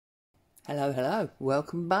Hello, hello,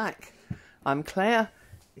 welcome back. I'm Claire,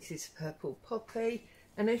 this is Purple Poppy,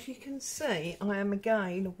 and as you can see I am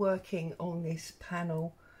again working on this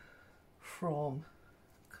panel from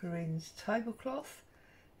Corinne's tablecloth.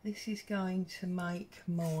 This is going to make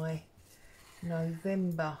my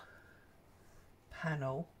November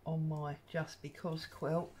panel on my Just Because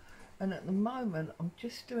quilt, and at the moment I'm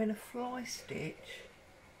just doing a fly stitch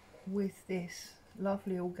with this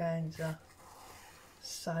lovely organza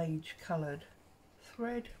sage coloured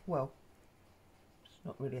thread. Well, it's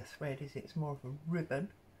not really a thread, is it? It's more of a ribbon,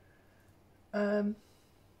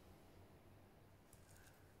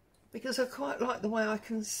 because I quite like the way I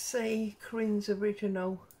can see Corinne's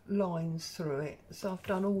original lines through it. So I've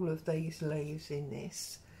done all of these leaves in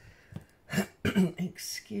this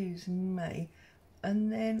excuse me,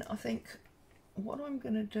 and then I think what I'm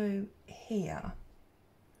going to do here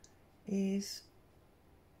is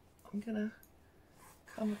I'm going to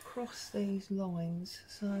come across these lines,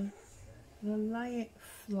 so I'm going to lay it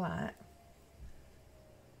flat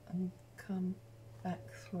and come back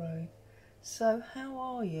through. So how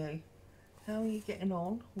are you? How are you getting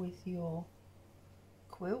on with your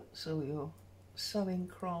quilts or your sewing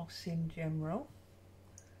crafts in general?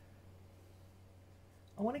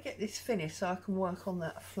 I want to get this finished so I can work on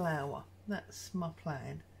that flower. That's my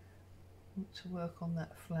plan. I want to work on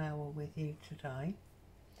that flower with you today.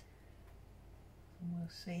 And we'll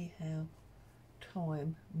see how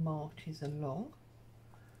time marches along.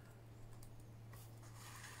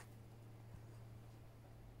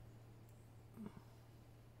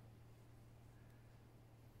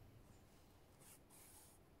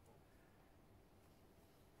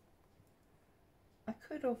 I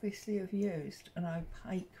could obviously have used an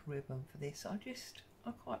opaque ribbon for this.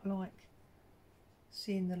 I quite like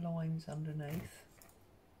seeing the lines underneath.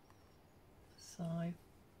 So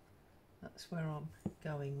that's where I'm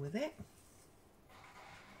going with it.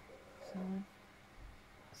 So,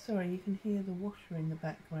 sorry, you can hear the washer in the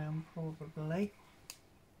background probably.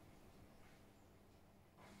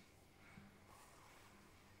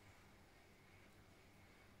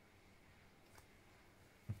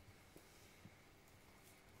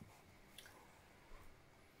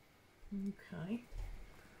 Okay,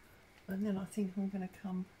 and then I think I'm going to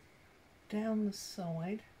come down the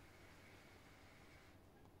side,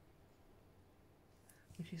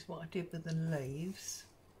 which is what I did with the leaves.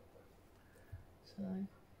 So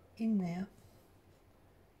in there,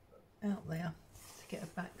 out there, to get a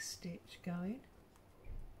back stitch going,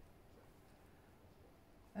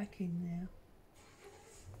 back in there,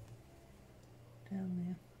 down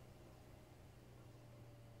there.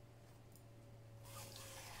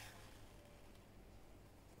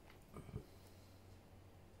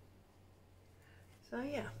 So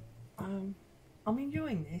yeah, I'm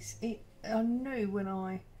enjoying this. I knew when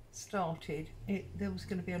I started there was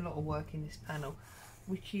going to be a lot of work in this panel,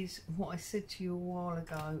 which is what I said to you a while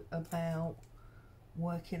ago about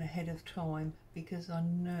working ahead of time, because I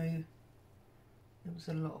knew there was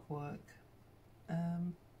a lot of work.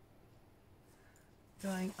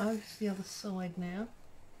 Going over to the other side now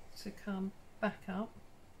to come back up.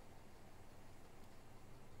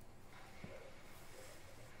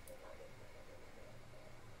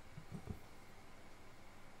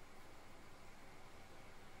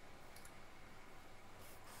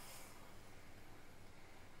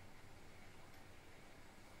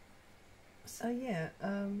 So yeah,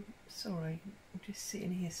 sorry, I'm just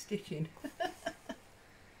sitting here stitching.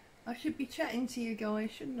 I should be chatting to you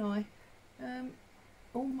guys, shouldn't I?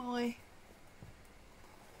 All my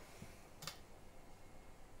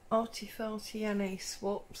Arty-Farty Annie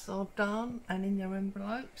swaps are done and in their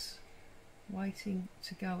envelopes, waiting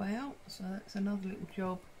to go out. So that's another little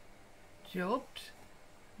job jobbed,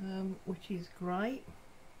 which is great.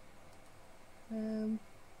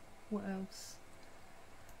 What else?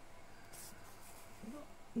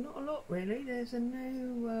 Not a lot really. There's a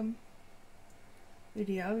new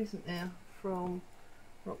video, isn't there, from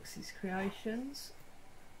Roxy's Creations,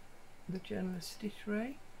 the Journal of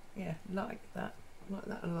Stitchery. Yeah, like that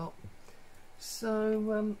a lot.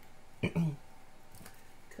 So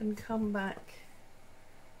can come back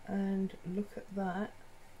and look at that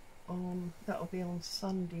on, that'll be on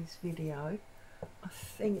Sunday's video. I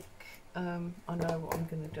think I know what I'm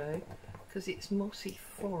going to do, because it's Mossy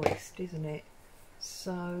Forest, isn't it?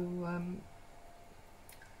 So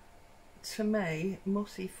to me,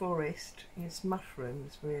 Mossy Forest is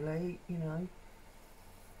mushrooms, really, you know,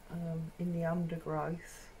 in the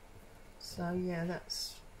undergrowth. So yeah,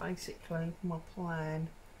 that's basically my plan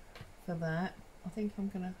for that. I think I'm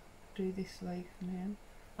going to do this leaf now.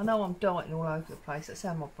 I know I'm darting all over the place. That's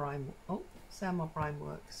how my brain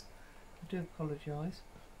works. I do apologise.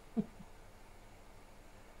 But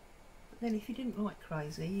then if you didn't like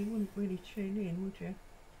crazy, you wouldn't really tune in, would you?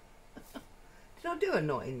 Did I do a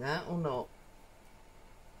knot in that or not?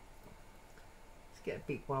 Let's get a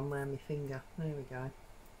big one round my finger. There we go.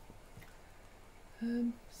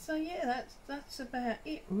 So yeah, that's about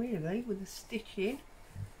it really with the stitching.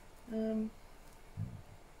 I'm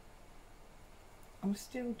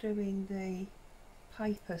still doing the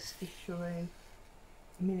paper stitchery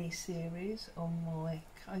mini series on my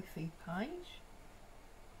Ko-fi page.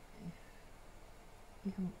 If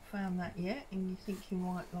you haven't found that yet and you think you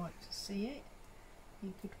might like to see it,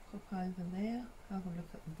 you could pop over there, have a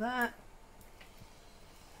look at that.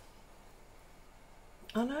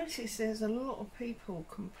 I notice there's a lot of people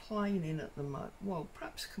complaining at the moment, well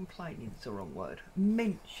perhaps complaining is the wrong word,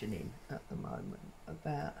 mentioning at the moment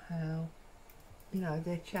about how, you know,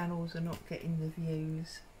 their channels are not getting the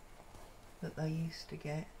views that they used to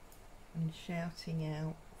get, and shouting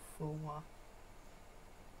out for,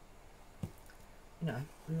 you know,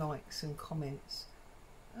 likes and comments.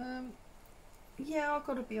 Yeah, I've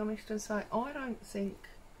got to be honest and say I don't think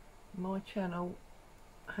my channel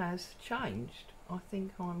has changed. I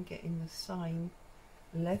think I'm getting the same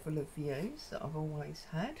level of views that I've always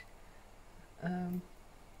had.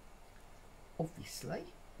 Obviously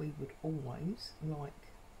we would always like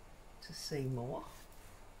to see more.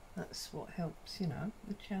 That's what helps, you know,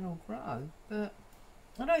 the channel grow, but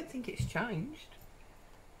I don't think it's changed,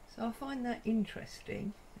 so I find that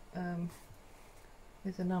interesting.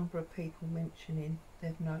 There's a number of people mentioning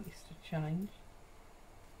they've noticed a change.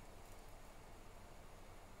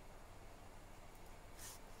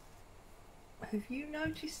 Have you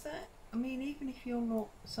noticed that? I mean, even if you're not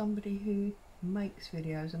somebody who makes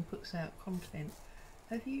videos and puts out content,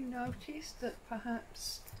 have you noticed that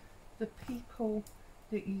perhaps the people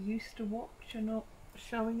that you used to watch are not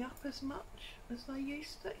showing up as much as they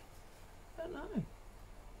used to? I don't know.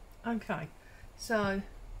 Okay, so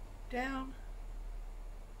down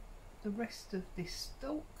the rest of this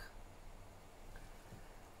stalk,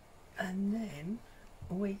 and then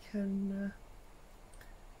we can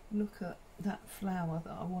look at that flower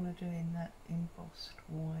that I want to do in that embossed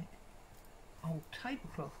white old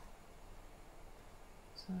tablecloth.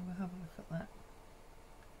 So we'll have a look at that.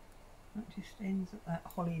 That just ends at that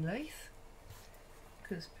holly leaf,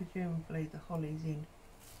 because presumably the holly's in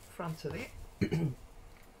front of it.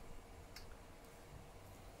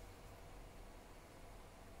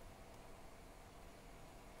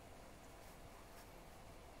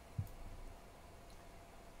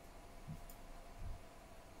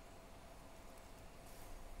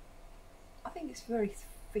 I think it's a very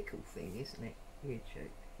fickle thing, isn't it,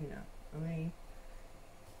 YouTube? You know, I mean,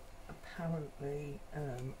 apparently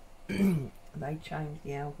they change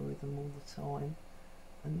the algorithm all the time,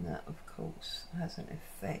 and that of course has an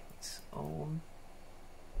effect on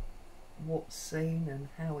what's seen and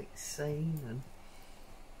how it's seen, and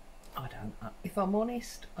I don't know. If I'm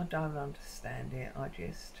honest, I don't understand it. I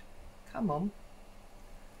just, come on,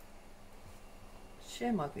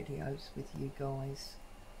 share my videos with you guys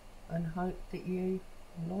and hope that you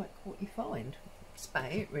like what you find. That's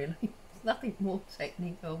about it really. There's nothing more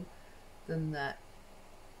technical than that.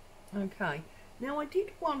 Okay, now I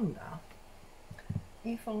did wonder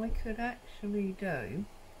if I could actually do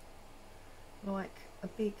like a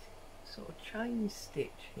big sort of chain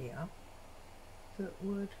stitch here that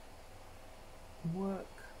would work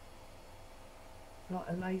like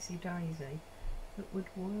a lazy daisy, that would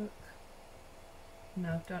work.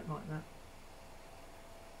 No, don't like that.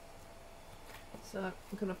 So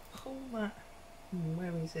I'm going to pull that,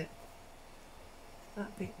 where is it?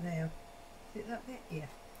 That bit there. Is it that bit? Yeah.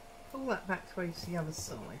 Pull that back through to the other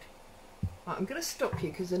side. Right, I'm going to stop you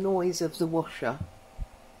because the noise of the washer.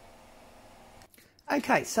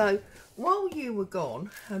 Okay, so while you were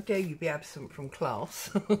gone, how dare you be absent from class,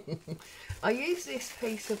 I used this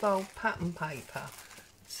piece of old pattern paper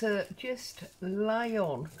to just lay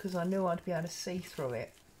on, because I knew I'd be able to see through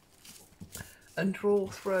it, and draw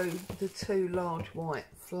through the two large white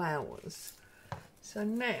flowers. So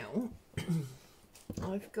now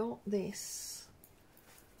I've got this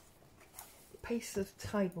piece of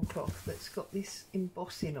tablecloth that's got this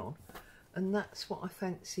embossing on, and that's what I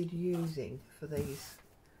fancied using for these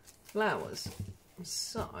flowers.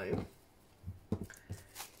 So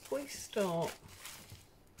if we start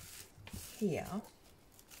here,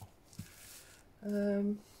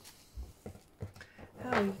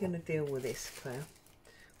 how are you going to deal with this, Claire?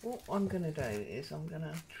 What I'm going to do is I'm going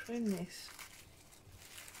to trim this.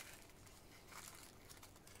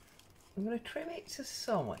 I'm going to trim it to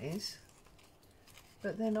size,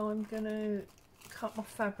 but then I'm going to cut my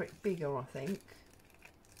fabric bigger, I think.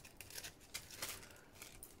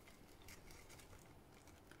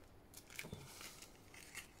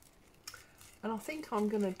 And I think I'm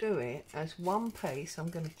going to do it as one piece.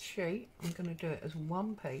 I'm going to cheat. I'm going to do it as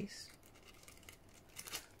one piece.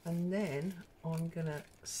 And then I'm going to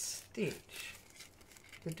stitch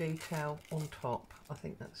the detail on top. I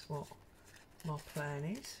think that's what my plan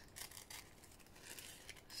is.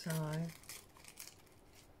 So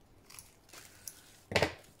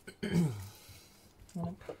I'm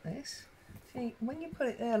going to put this. See, when you put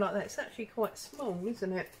it there like that, it's actually quite small,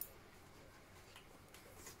 isn't it?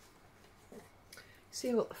 See,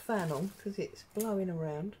 I've got the fan on because it's blowing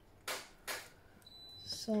around.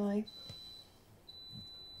 So I'm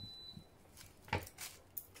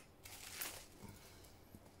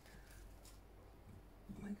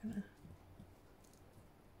going to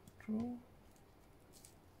draw,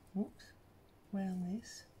 whoops, around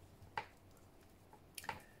this.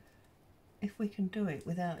 If we can do it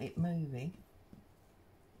without it moving.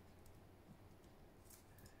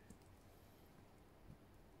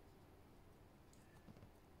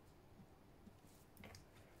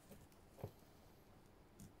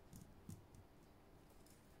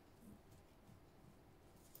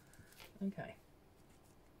 Okay,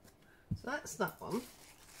 so that's that one,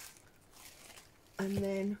 and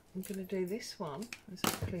then I'm going to do this one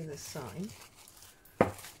exactly the same.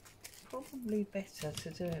 Probably better to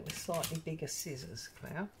do it with slightly bigger scissors,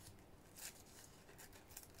 Claire.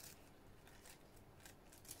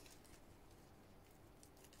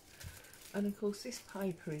 And of course this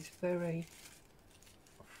paper is very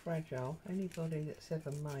fragile. Anybody that's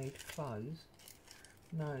ever made clothes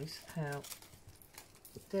knows how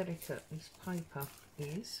delicate this paper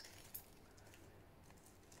is.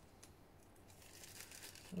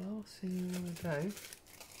 The last thing you want to do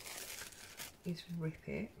is rip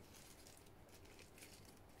it.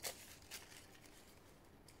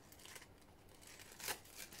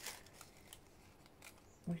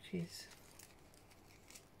 Which is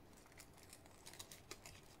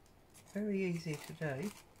very easy to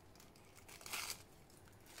do.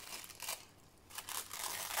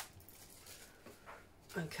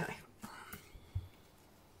 Okay,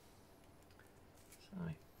 so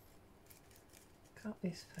cut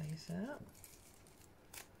this piece out.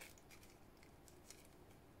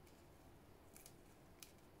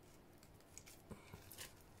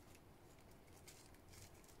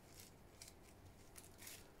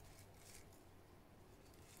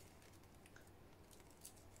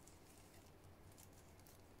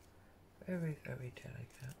 Very, very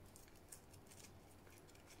delicate.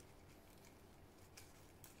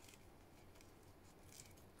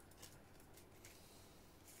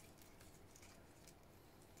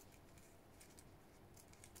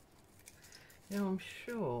 Now I'm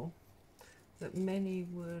sure that many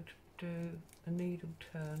would do a needle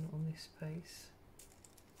turn on this piece.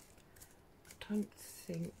 I don't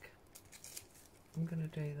think I'm going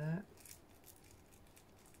to do that.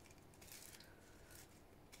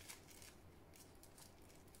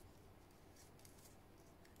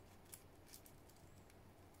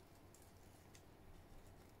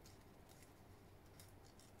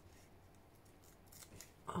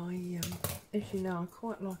 As you know, I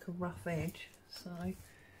quite like a rough edge, so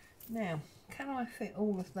now can I fit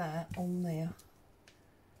all of that on there?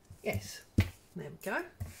 Yes, there we go.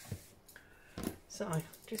 So I'm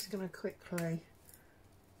just going to quickly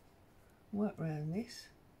work around this.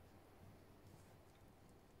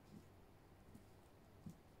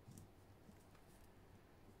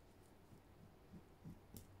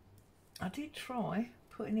 I did try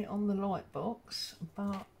putting it on the light box,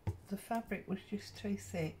 but the fabric was just too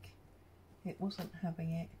thick. It wasn't having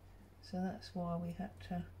it, so that's why we had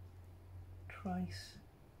to trace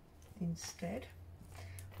instead.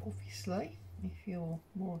 Obviously, if you're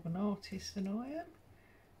more of an artist than I am,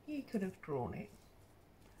 you could have drawn it,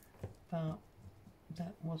 but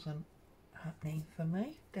that wasn't happening for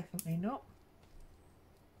me, definitely not.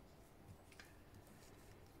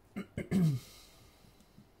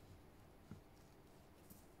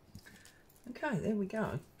 Okay, there we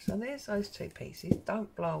go. So there's those two pieces.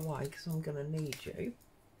 Don't blow away because I'm going to need you.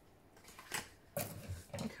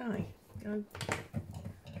 Okay, go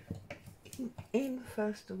in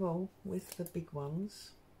first of all with the big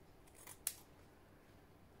ones.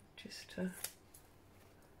 Just to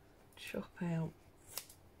chop out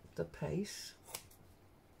the piece.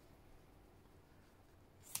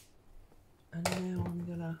 And now I'm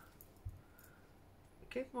going to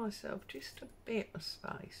give myself just a bit of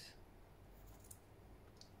space.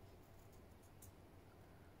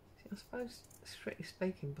 I suppose, strictly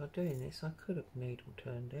speaking, by doing this, I could have needle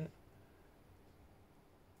turned it,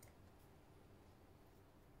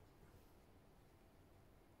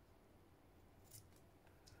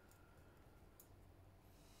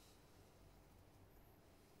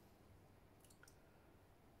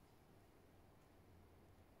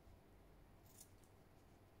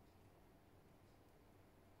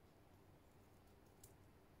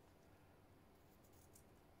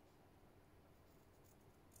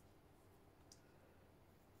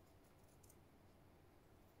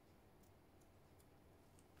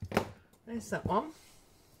 There's that one.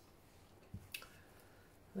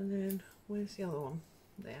 And then where's the other one?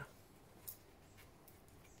 There.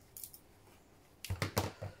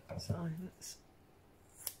 So let's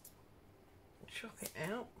chop it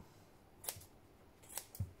out.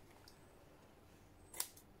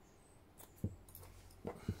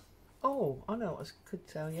 Oh, I know what I could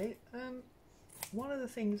tell you. One of the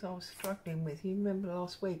things I was struggling with, you remember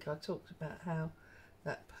last week I talked about how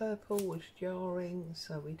that purple was jarring,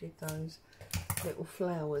 so we did those little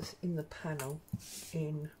flowers in the panel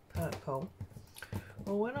in purple.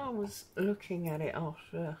 Well, when I was looking at it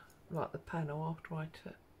after, like the panel, after I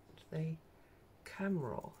took the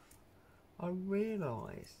camera off, I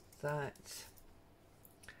realised that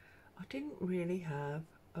I didn't really have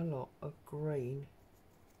a lot of green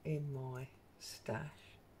in my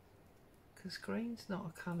stash, because green's not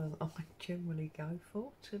a colour that I generally go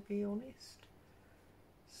for, to be honest.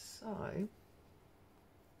 So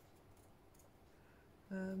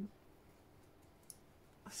I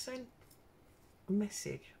sent a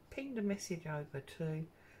message, pinged a message over to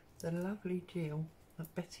the lovely Jill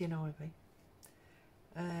at Betty and Ivy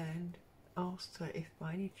and asked her if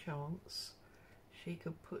by any chance she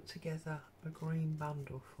could put together a green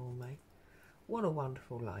bundle for me. What a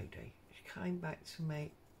wonderful lady. She came back to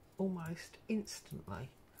me almost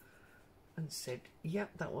instantly and said,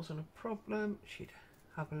 yep, that wasn't a problem. She'd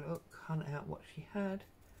have a look, hunt out what she had.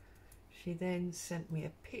 She then sent me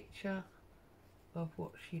a picture of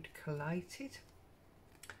what she'd collated,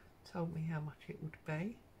 told me how much it would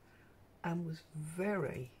be, and was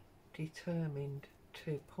very determined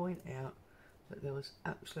to point out that there was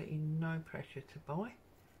absolutely no pressure to buy.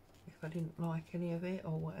 If I didn't like any of it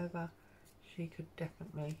or whatever, she could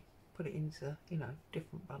definitely put it into, you know,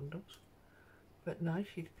 different bundles. But no,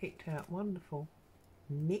 she'd picked out wonderful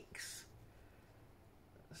mix.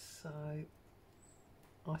 So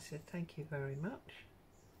I said thank you very much,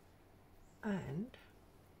 and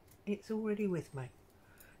it's already with me.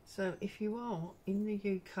 So if you are in the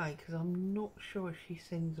UK, because I'm not sure if she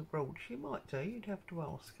sends abroad, she might do, you'd have to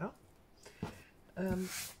ask her, and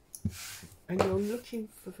you're looking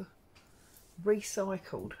for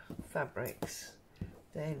recycled fabrics,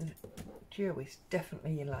 then Jill is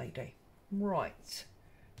definitely your lady. Right,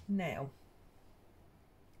 now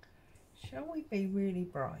shall we be really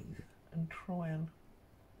brave and try and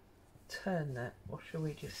turn that, or shall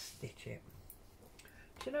we just stitch it?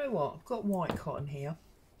 Do you know what, I've got white cotton here,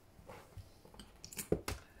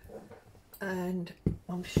 and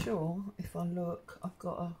I'm sure if I look, I've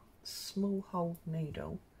got a small hold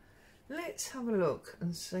needle. Let's have a look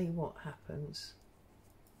and see what happens.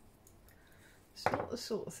 It's not the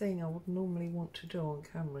sort of thing I would normally want to do on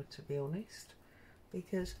camera, to be honest,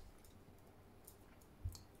 because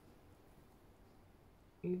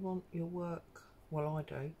you want your work, well I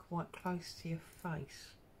do, quite close to your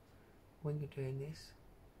face when you're doing this.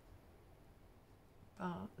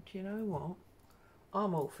 But do you know what?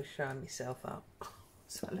 I'm all for showing myself up.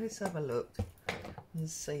 So let's have a look and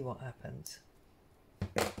see what happens.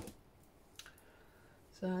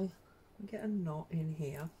 So we get a knot in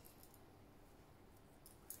here.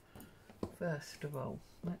 First of all,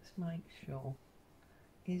 let's make sure,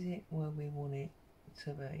 is it where we want it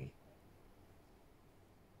to be?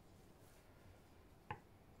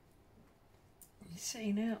 You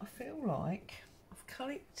see, now I feel like I've cut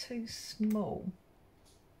it too small.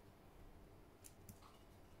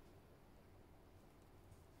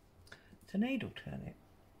 To needle turn it.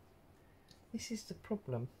 This is the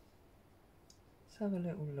problem. Let's have a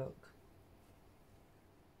little look.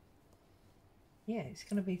 Yeah, it's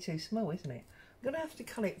going to be too small, isn't it? I'm going to have to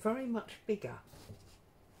cut it very much bigger.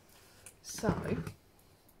 So,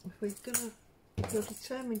 if you're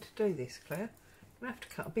determined to do this, Claire, you're going to have to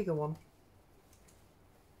cut a bigger one.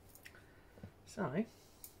 So,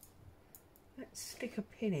 let's stick a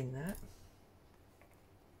pin in that.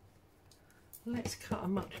 Let's cut a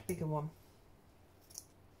much bigger one.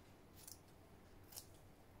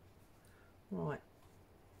 Right.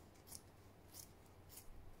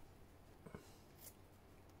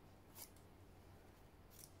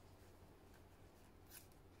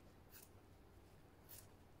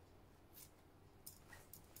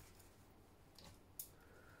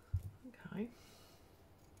 Okay.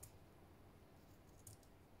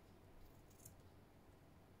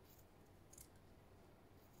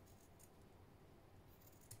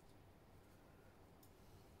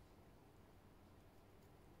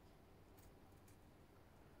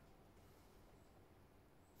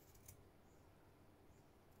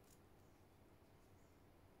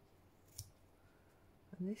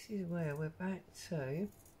 And this is where we're back to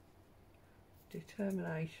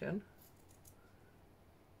determination.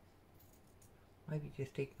 maybe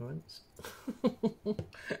just ignorance,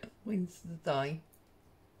 wins the day.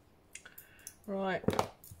 Right,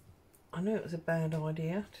 I knew it was a bad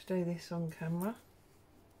idea to do this on camera.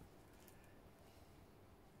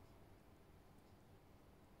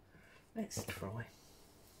 Let's try.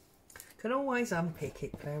 Can always unpick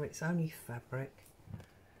it, Claire, it's only fabric.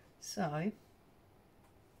 So,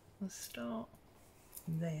 I'll start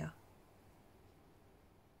there.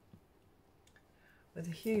 With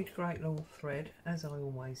a huge great long thread, as I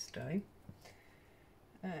always do.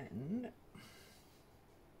 And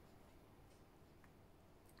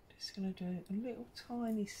just going to do a little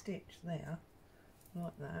tiny stitch there,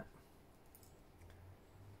 like that,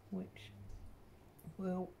 which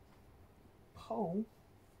will pull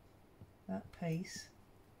that piece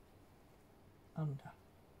under.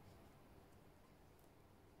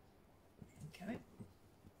 Okay.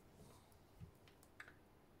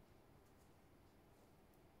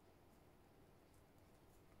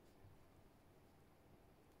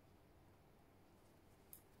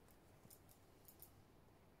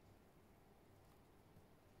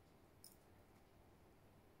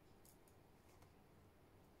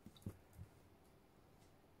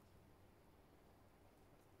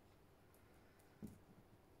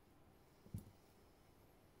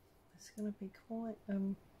 It's going to be quite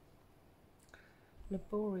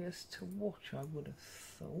laborious to watch, I would have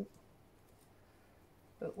thought.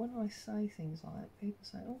 But when I say things like that, people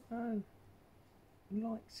say, oh no, you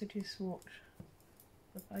like to just watch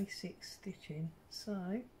the basic stitching.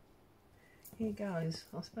 So, here goes.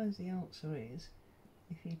 I suppose the answer is,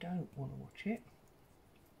 if you don't want to watch it,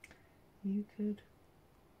 you could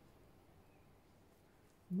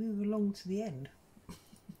move along to the end.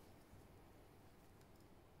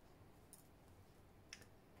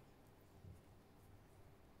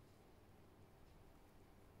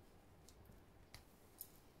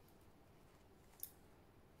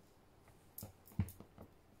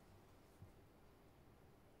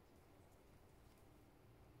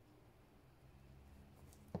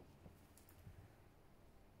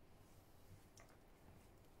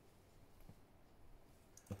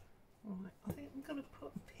 Right, I think I'm going to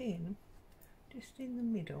put a pin just in the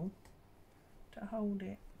middle to hold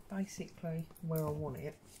it basically where I want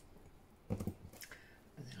it, and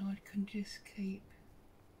then I can just keep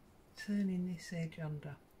turning this edge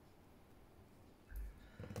under.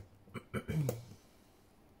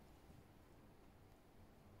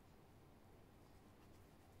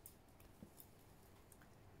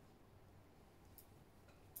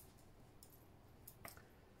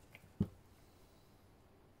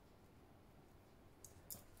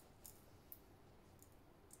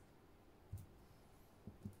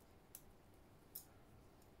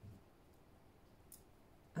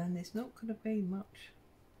 And there's not going to be much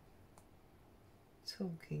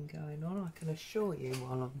talking going on, I can assure you,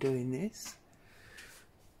 while I'm doing this.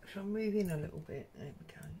 So I'm moving a little bit, there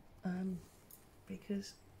we go,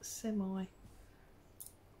 because semi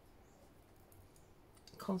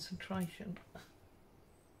concentration.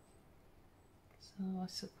 So I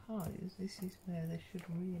suppose this is where there should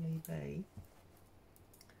really be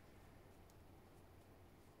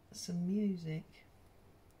some music,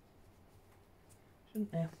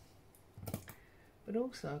 shouldn't there? But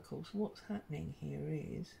also, of course, what's happening here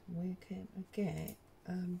is we can get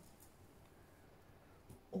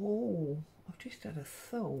oh, I've just had a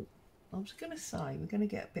thought. I was going to say we're going to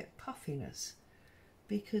get a bit of puffiness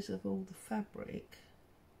because of all the fabric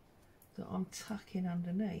that I'm tucking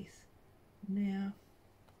underneath. Now,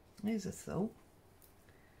 here's a thought.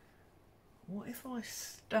 What if I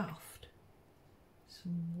stuffed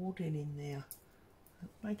some wadding in there?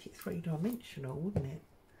 That'd make it three-dimensional, wouldn't it?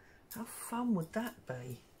 How fun would that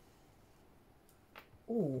be?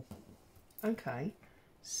 Oh, okay.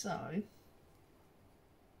 So,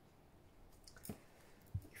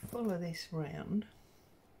 follow this round.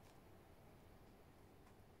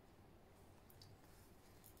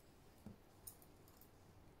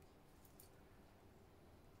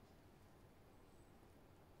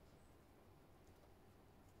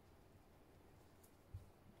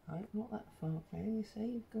 No, not that far, Claire. You see,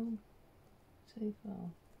 you've gone too far.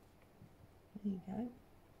 There you go.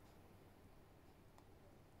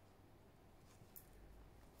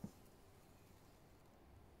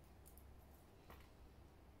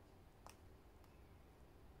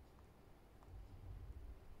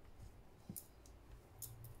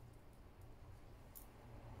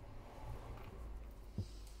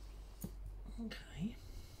 Okay.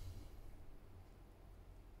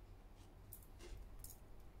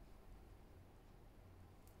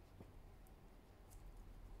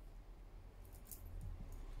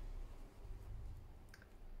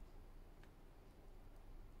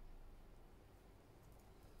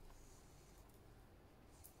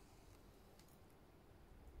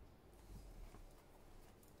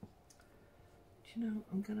 you know,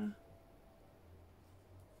 I'm gonna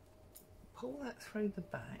pull that through the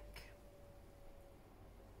back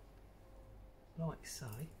like so,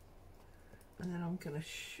 and then I'm going to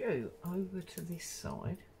shoot over to this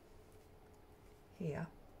side here,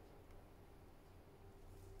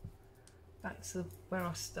 back to where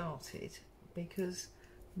I started, because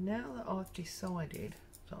now that I've decided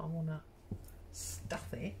that I want to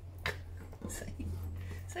stuff it,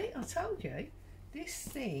 see, I told you, this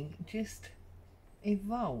thing just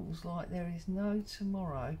evolves like there is no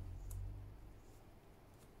tomorrow.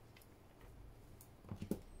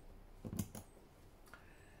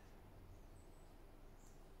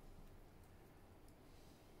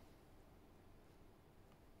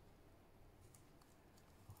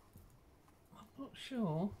 I'm not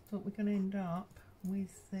sure that we're going to end up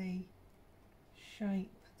with the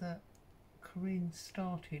shape that Corinne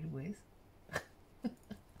started with,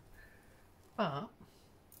 but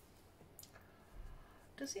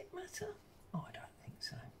does it matter? Oh, I don't think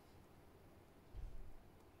so.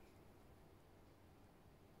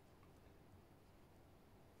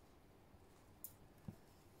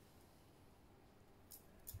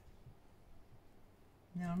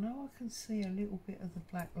 Now I know I can see a little bit of the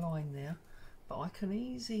black line there, but I can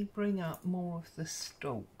easily bring up more of the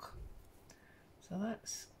stalk, so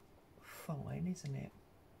that's fine, isn't it?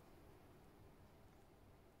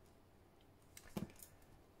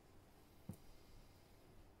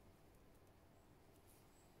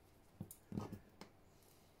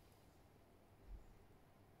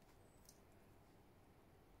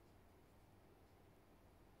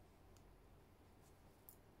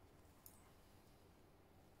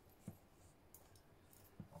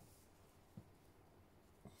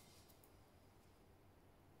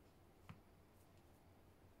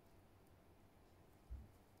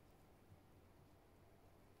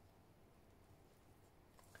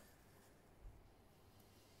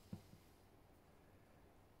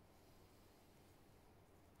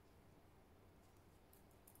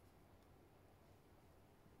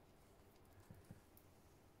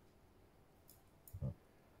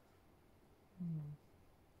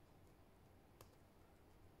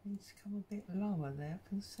 Needs to come a bit lower there. I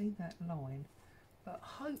can see that line, but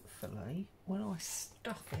hopefully when I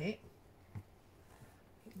stuff it,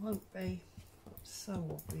 it won't be so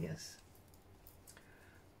obvious.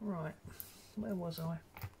 Right, where was I?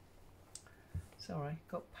 Sorry,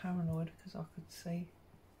 got paranoid because I could see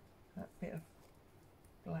that bit of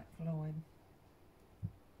black line.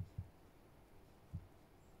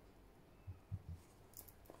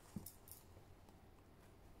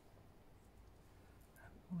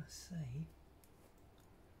 I want to see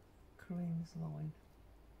Corinne's line.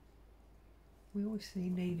 We obviously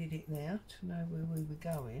needed it there to know where we were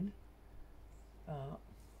going, but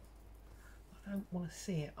I don't want to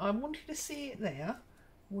see it. I wanted to see it there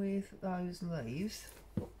with those leaves,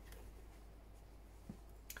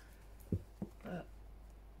 but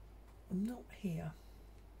not here.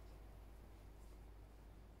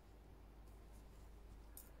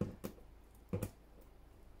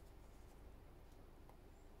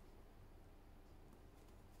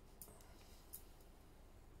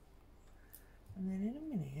 And then in a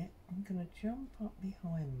minute I'm going to jump up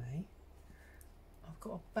behind me. I've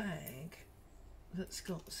got a bag that's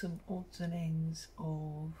got some odds and ends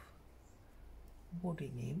of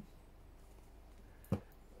wadding in,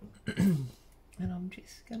 and I'm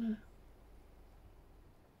just going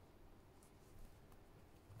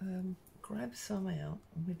to grab some out,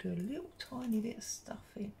 and we do a little tiny bit of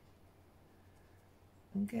stuffing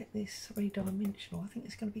and get this three-dimensional. I think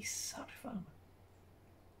it's going to be such fun.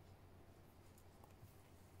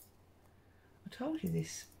 I told you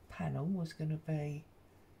this panel was going to be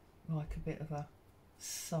like a bit of a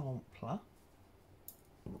sampler.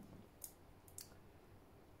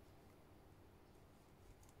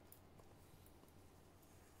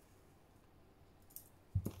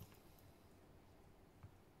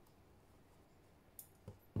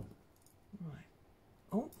 Right.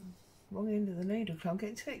 Oh, wrong end of the needle. I'm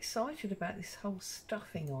getting too excited about this whole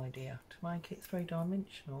stuffing idea to make it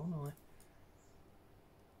three-dimensional, aren't I?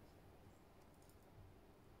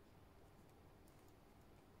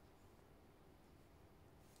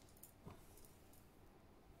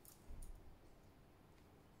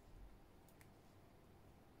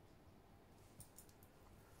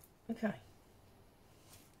 Okay,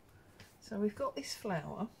 so we've got this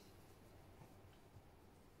flower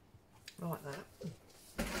like that,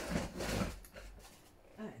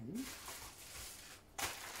 and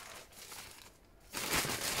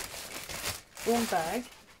one bag.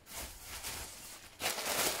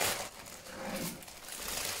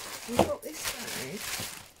 We've got this bag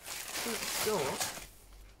So it's got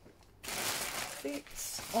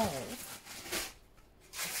bits of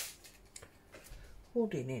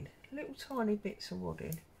wadding in, little tiny bits of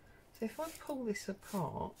wadding. So if I pull this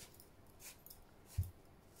apart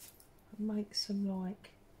and make some like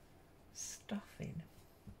stuffing,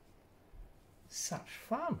 such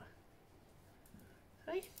fun.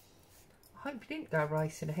 See? I hope you didn't go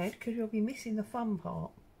racing ahead because you'll be missing the fun part.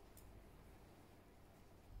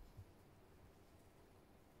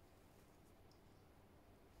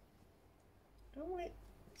 Don't want it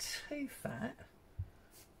too fat,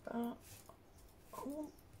 but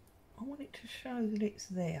I want it to show that it's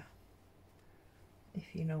there,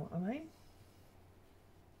 if you know what I mean.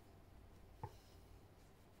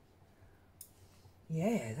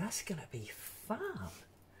 Yeah, that's gonna be fun.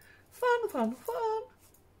 Fun, fun, fun.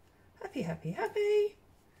 Happy, happy, happy.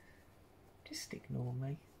 Just ignore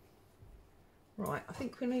me. Right, I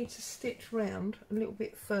think we need to stitch round a little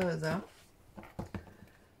bit further,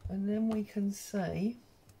 and then we can see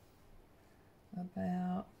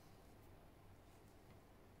about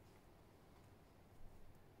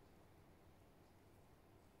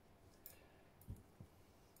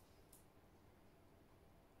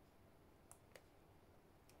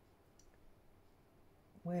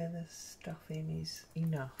where the stuffing is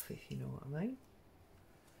enough, if you know what I mean.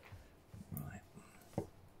 Right.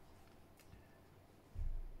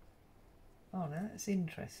 Oh, now that's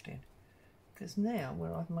interesting, because now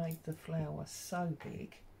where I've made the flower so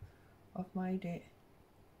big, I've made it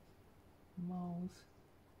miles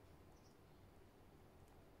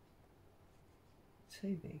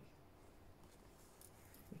too big,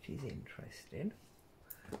 which is interesting,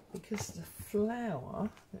 because the flower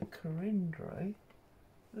that Corinne drew,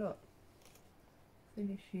 look,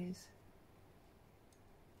 finishes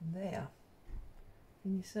there.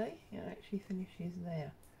 Can you see? It actually finishes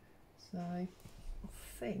there. So I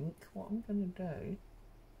think what I'm going to do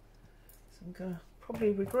is I'm going to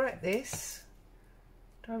probably regret this.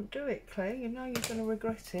 Don't do it, Claire. You know you're going to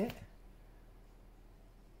regret it.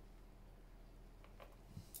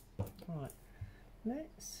 Right,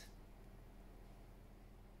 let's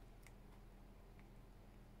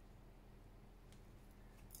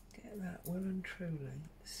get that well and truly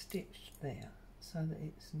stitched there so that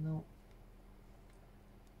it's not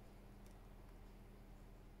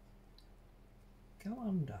go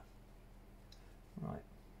under. Right.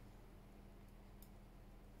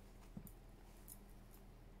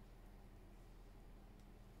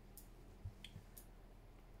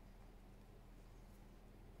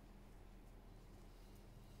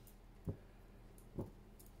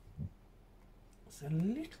 It's a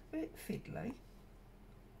little bit fiddly,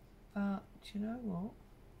 but do you know what?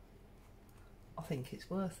 I think it's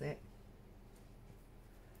worth it.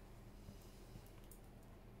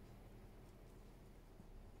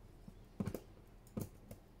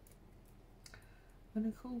 And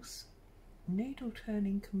of course, needle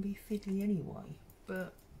turning can be fiddly anyway,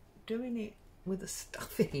 but doing it with the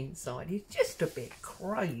stuffing inside is just a bit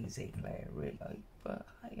crazy, Claire, really. But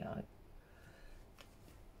hey, ho.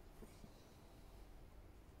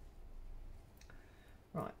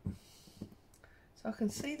 Right, so I can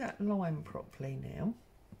see that line properly now.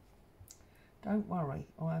 Don't worry,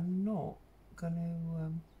 I'm not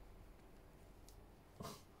going to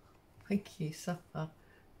make you suffer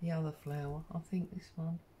the other flower. I think this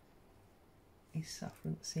one is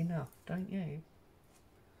sufferance enough, don't you?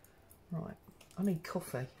 Right, I need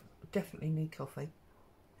coffee. I definitely need coffee.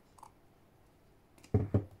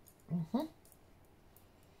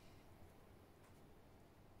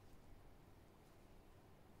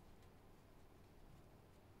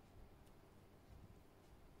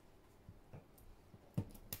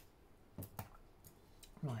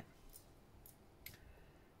 Right,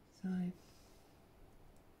 so I'm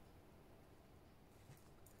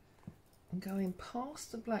going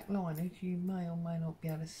past the black line, as you may or may not be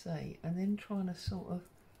able to see, and then trying to sort of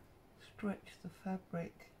stretch the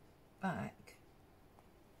fabric back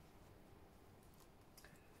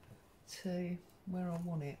to where I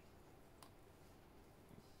want it.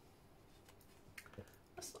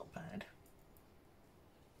 That's not bad.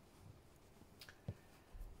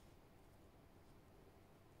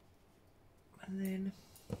 And then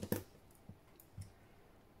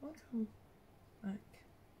I'll come back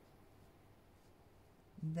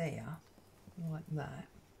there, like that.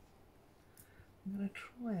 I'm going to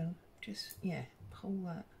try and just, yeah, pull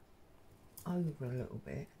that over a little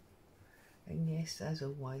bit. And yes, as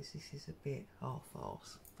always, this is a bit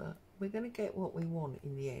half-assed, but we're going to get what we want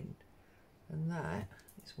in the end. And that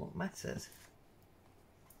is what matters.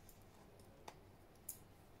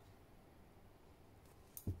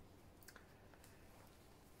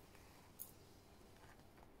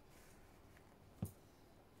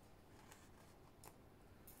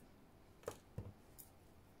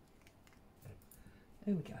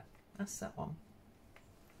 There we go. That's that one.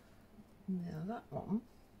 Now that one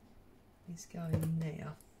is going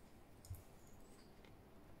there.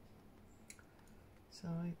 So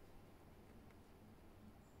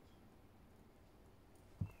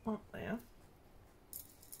up there.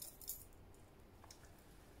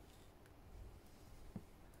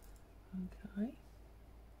 Okay.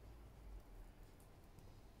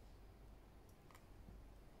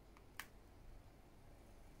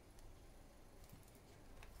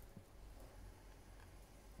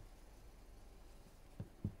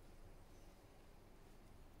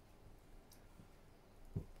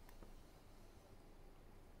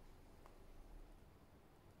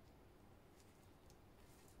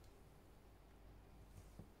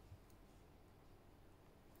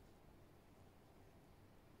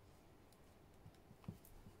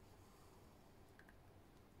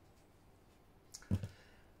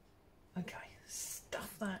 Okay,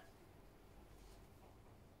 stuff that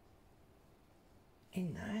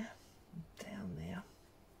in there, down there.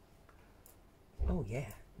 Oh yeah,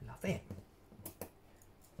 love it.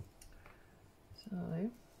 So,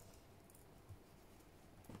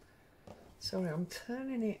 sorry, I'm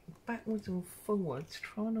turning it backwards and forwards,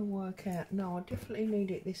 trying to work out. No, I definitely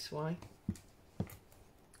need it this way.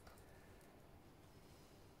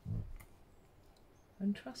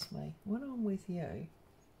 And trust me, when I'm with you,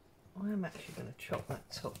 I am actually going to chop that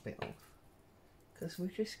top bit off because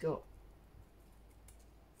we've just got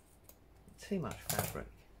too much fabric.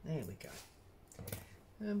 There we go.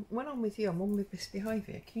 When I'm with you, I'm on my best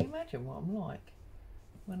behaviour. Can you imagine what I'm like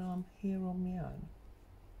when I'm here on my own?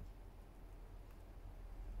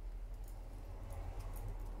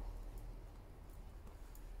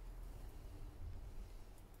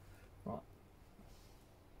 Right.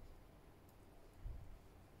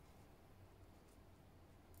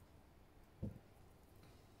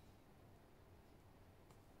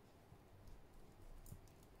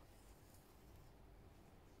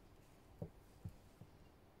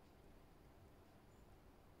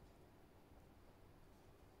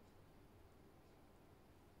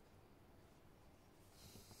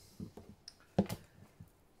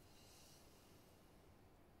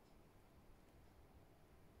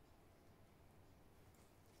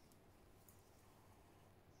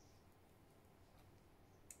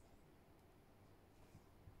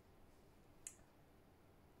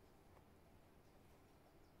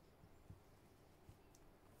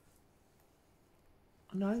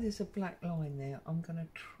 I know there's a black line there. I'm going to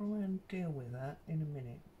try and deal with that in a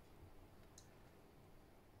minute.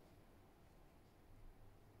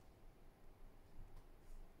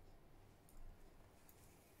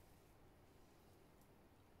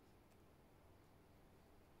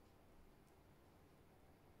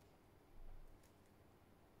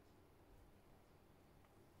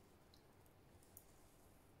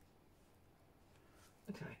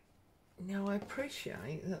 Okay, now I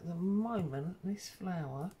appreciate that at the moment this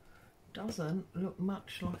flower doesn't look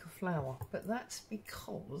much like a flower, but that's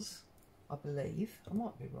because, I believe, I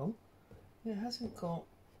might be wrong, it hasn't got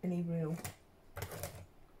any real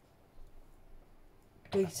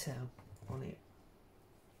detail on it.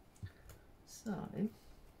 So,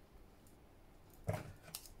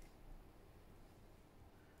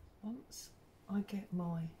 once I get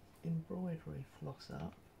my embroidery floss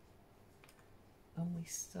up and we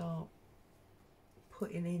start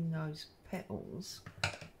putting in those petals,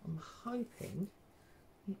 I'm hoping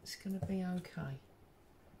it's going to be okay.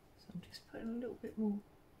 So I'm just putting a little bit more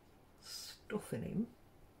stuffing in.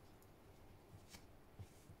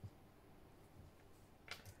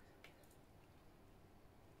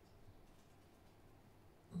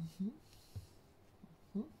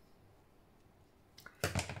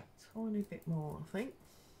 Tiny bit more, I think.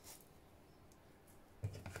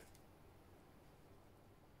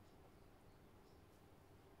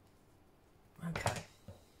 Okay,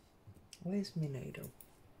 where's my needle?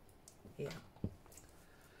 Here.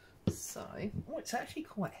 So, oh, it's actually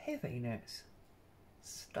quite heavy now. It's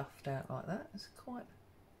stuffed out like that. It's quite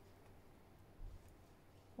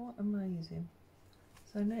amazing.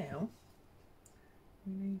 So now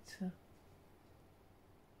we need to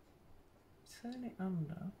turn it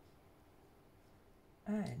under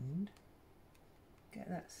and get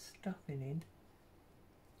that stuffing in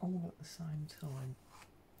all at the same time.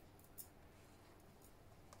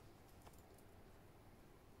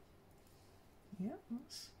 Yeah,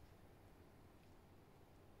 let's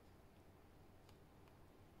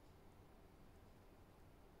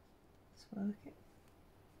work it.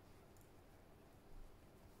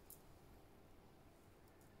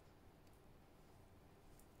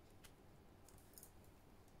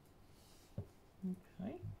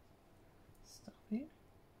 Okay, stuff in.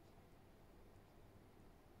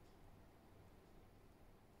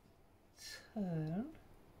 turn,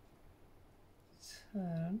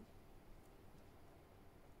 turn,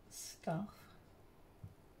 stuff.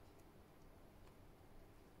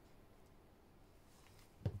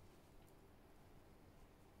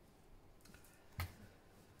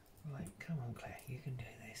 Right, come on Claire, you can do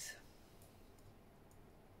this.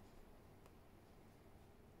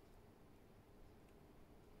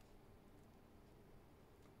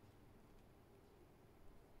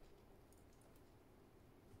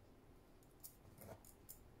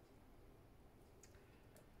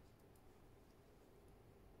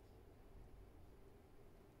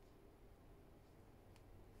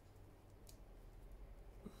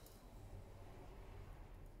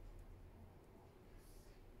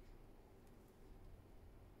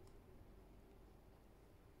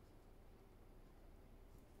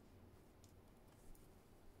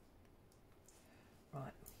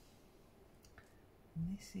 Right,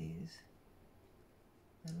 and this is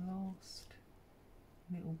the last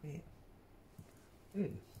little bit.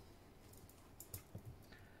 Ooh.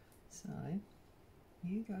 So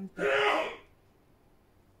you go back.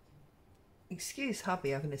 Excuse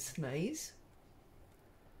hubby having a sneeze.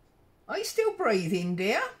 Are you still breathing,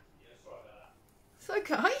 dear? Yeah, sorry about that. It's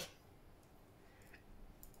okay.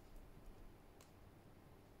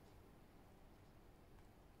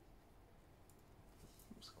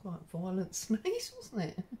 It was quite a violent sneeze, wasn't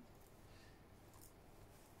it?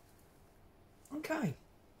 Okay.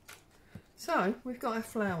 So we've got our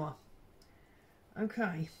flower.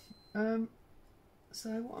 Okay. So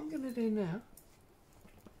what I'm going to do now,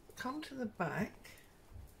 come to the back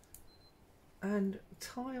and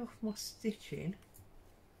tie off my stitching.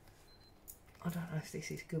 I don't know if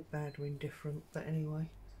this is good, bad or indifferent, but anyway,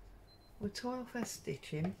 we'll tie off our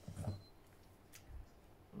stitching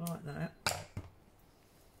like that.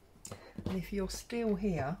 And if you're still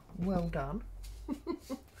here, well done.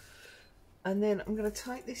 And then I'm going to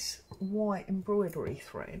take this white embroidery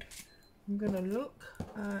thread. I'm going to look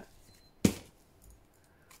at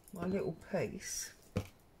my little piece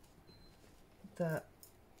that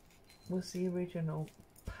was the original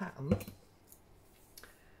pattern,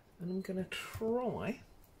 and I'm going to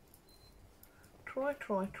try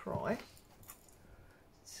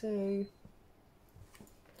to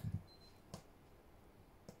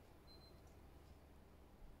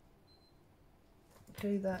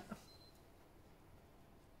do that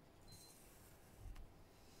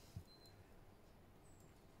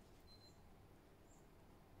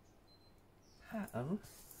pattern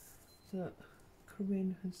that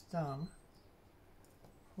Corinne has done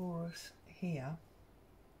for us here.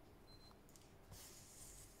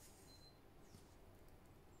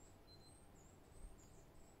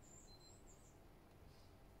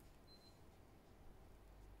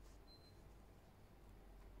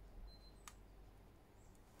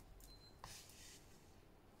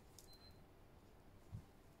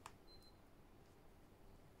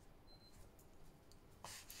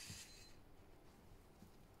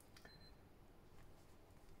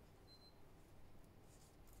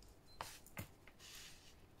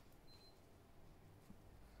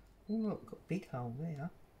 Oh look, got a big hole there.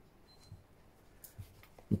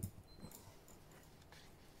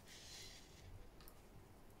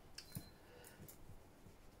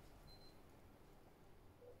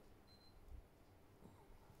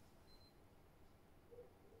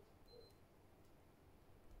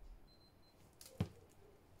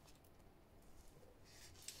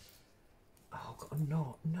 Oh, got a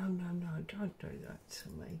knot. No, no, no, don't do that to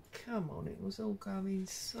me. Come on, it was all going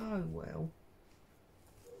so well.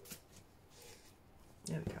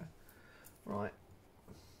 There we go. Right.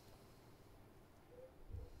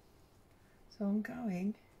 So I'm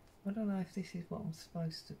going, I don't know if this is what I'm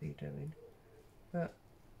supposed to be doing, but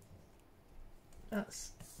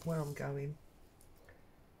that's where I'm going.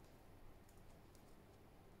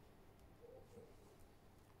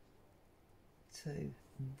 To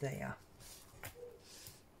there.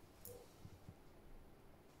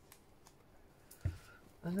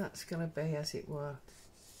 And that's going to be, as it were,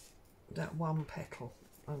 that one petal,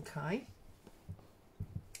 okay?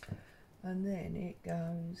 And then it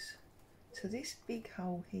goes to this big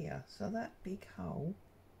hole here. So that big hole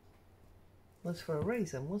was for a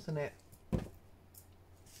reason, wasn't it?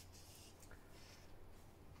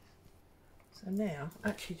 So now,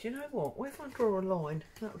 actually, do you know what? What if I draw a line?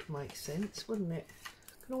 That would make sense, wouldn't it?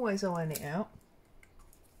 Can always iron it out.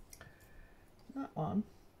 That one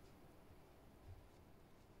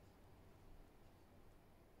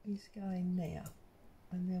is going there,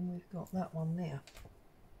 and then we've got that one there.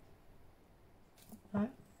 Right?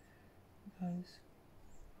 It goes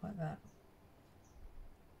like that.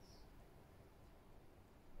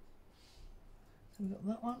 we've got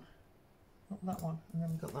that one, not that one, and then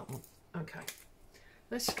we've got that one. Okay,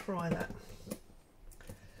 let's try that.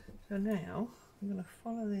 So now I'm going to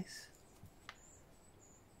follow this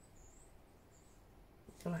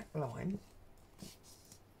black line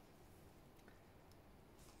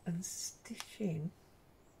and stitch in.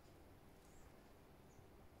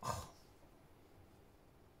 Oh.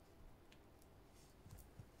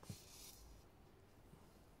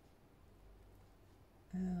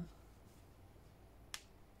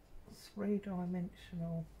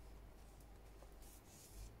 Three-dimensional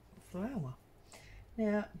flower.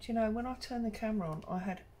 Now, do you know, when I turned the camera on, I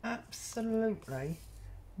had absolutely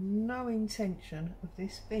no intention of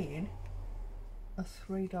this being a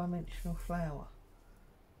three-dimensional flower.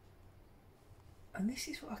 And this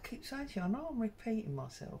is what I keep saying to you. I know I'm repeating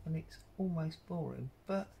myself and it's almost boring,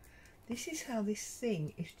 but this is how this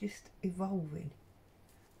thing is just evolving.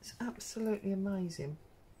 It's absolutely amazing.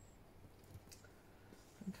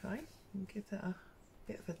 Okay, and give that a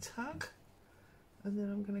bit of a tug, and then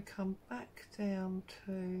I'm going to come back down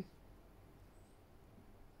to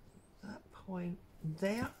that point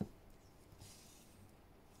there.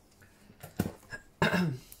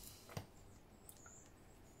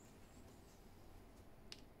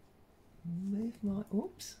 Move my,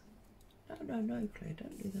 oops, no, Claire,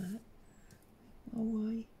 don't do that. My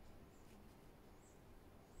way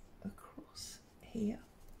across here.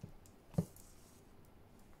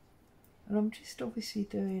 And I'm just obviously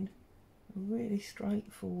doing a really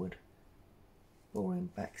straightforward, boring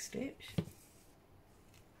back stitch.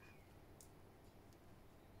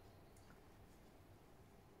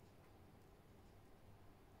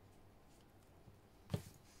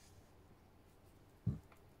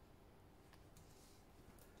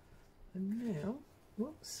 And now,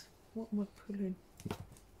 whoops, what am I pulling?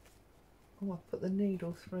 Oh, I put the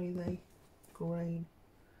needle through the green.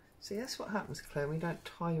 See, that's what happens, Claire, when you don't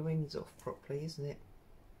tie your ends off properly, isn't it?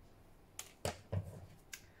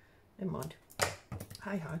 Never mind.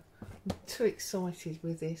 Hey ho. I'm too excited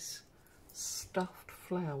with this stuffed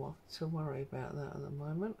flower to worry about that at the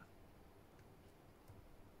moment.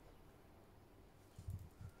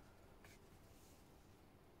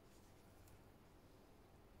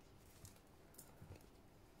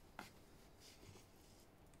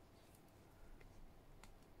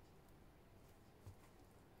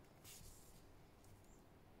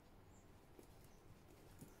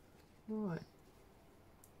 Right.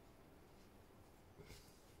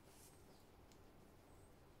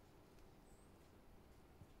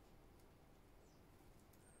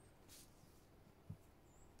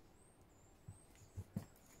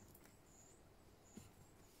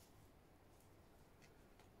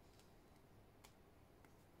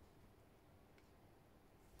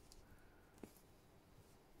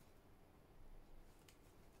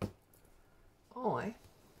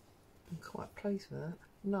 I'm quite pleased with that.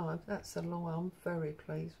 No, that's a lie. I'm very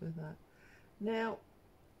pleased with that. Now,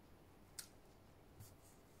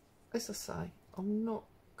 as I say, I'm not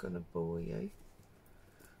going to bore you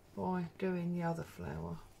by doing the other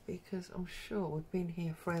flower because I'm sure we've been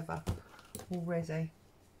here forever already.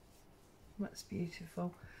 That's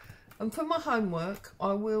beautiful. And for my homework,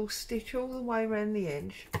 I will stitch all the way around the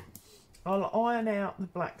edge. I'll iron out the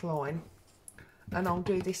black line and I'll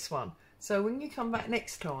do this one. So when you come back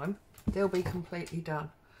next time, they'll be completely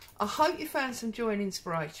done. I hope you found some joy and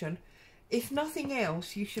inspiration. If nothing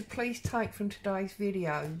else, you should please take from today's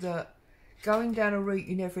video that going down a route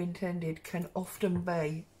you never intended can often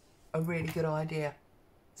be a really good idea.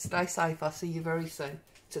 Stay safe. I'll see you very soon.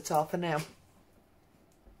 Ta-ta for now.